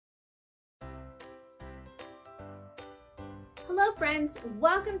Hello friends,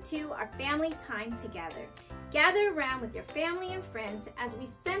 welcome to our family time together. Gather around with your family and friends as we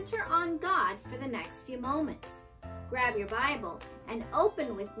center on God for the next few moments. Grab your Bible and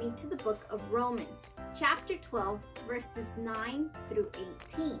open with me to the book of Romans, chapter 12, verses 9 through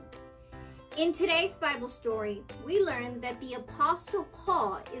 18. In today's Bible story, we learn that the Apostle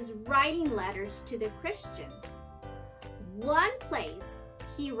Paul is writing letters to the Christians. One place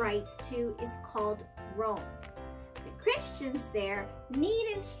he writes to is called Rome. The Christians there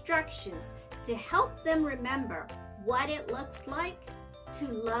need instructions to help them remember what it looks like to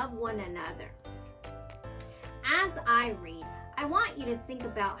love one another. As I read, I want you to think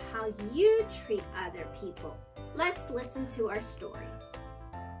about how you treat other people. Let's listen to our story.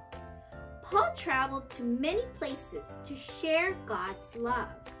 Paul traveled to many places to share God's love.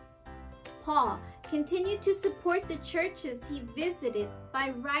 Paul continued to support the churches he visited by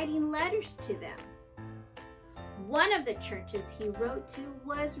writing letters to them. One of the churches he wrote to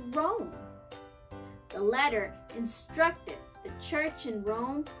was Rome. The letter instructed the church in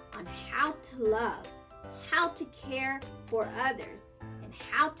Rome on how to love, how to care for others, and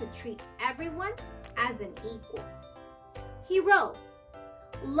how to treat everyone as an equal. He wrote,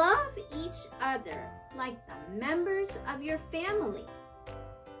 "Love each other like the members of your family."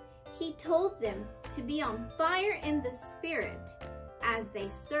 He told them to be on fire in the Spirit as they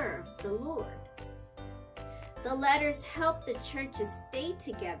served the Lord. The letters helped the churches stay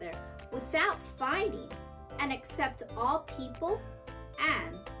together without fighting and accept all people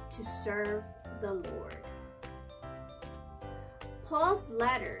and to serve the Lord. Paul's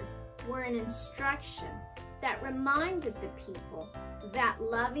letters were an instruction that reminded the people that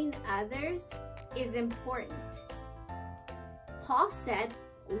loving others is important. Paul said,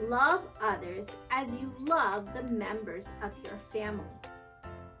 "Love others as you love the members of your family."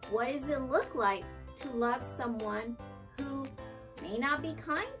 What does it look like to love someone who may not be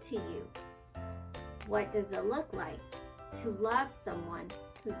kind to you? What does it look like to love someone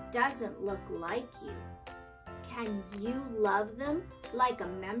who doesn't look like you? Can you love them like a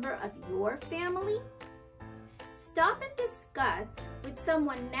member of your family? Stop and discuss with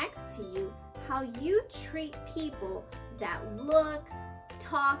someone next to you how you treat people that look,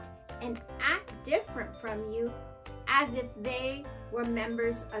 talk, and act different from you as if they were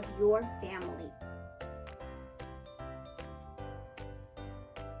members of your family.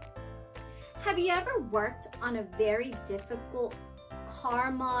 Have you ever worked on a very difficult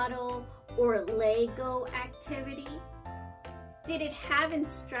car model or Lego activity? Did it have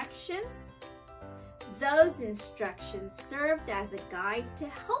instructions? Those instructions served as a guide to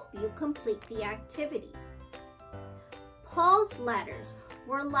help you complete the activity. Paul's letters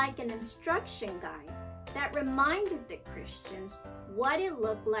were like an instruction guide that reminded the Christians what it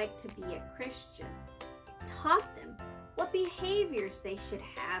looked like to be a Christian. It taught them what behaviors they should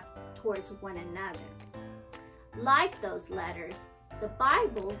have towards one another. Like those letters, the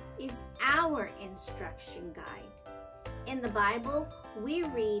Bible is our instruction guide. In the Bible, we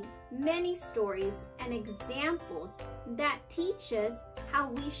read many stories and examples that teach us how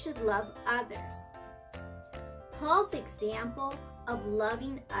we should love others. Paul's example of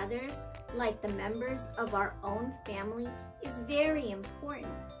loving others like the members of our own family is very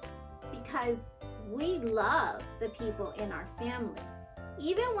important because we love the people in our family.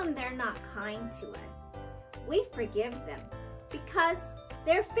 Even when they're not kind to us, we forgive them because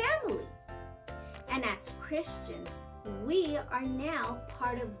they're family. And as Christians, we are now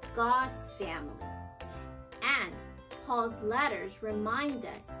part of God's family. And Paul's letters remind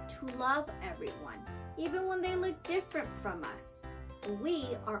us to love everyone, even when they look different from us.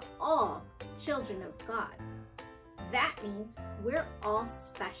 We are all children of God. That means we're all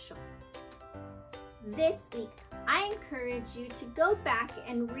special. This week, I encourage you to go back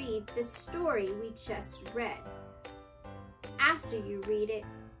and read the story we just read. After you read it,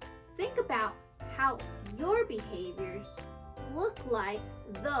 think about how your behaviors look like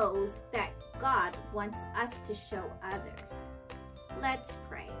those that God wants us to show others. Let's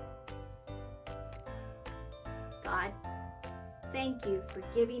pray. God, thank you for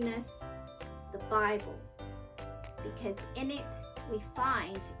giving us the Bible, because in it we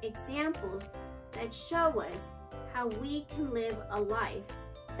find examples that show us how we can live a life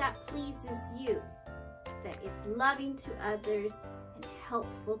that pleases you, that is loving to others and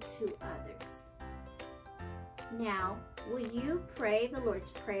helpful to others. Now, will you pray the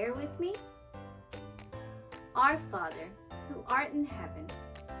Lord's Prayer with me? Our Father, who art in heaven,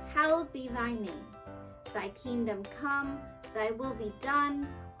 hallowed be thy name. Thy kingdom come, thy will be done,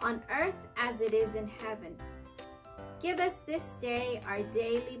 on earth as it is in heaven. Give us this day our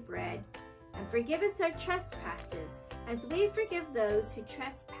daily bread, and forgive us our trespasses, as we forgive those who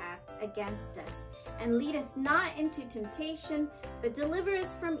trespass against us. And lead us not into temptation, but deliver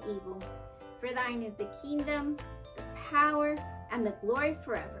us from evil. For thine is the kingdom, the power, and the glory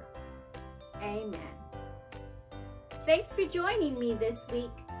forever. Amen. Thanks for joining me this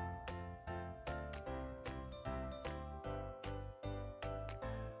week.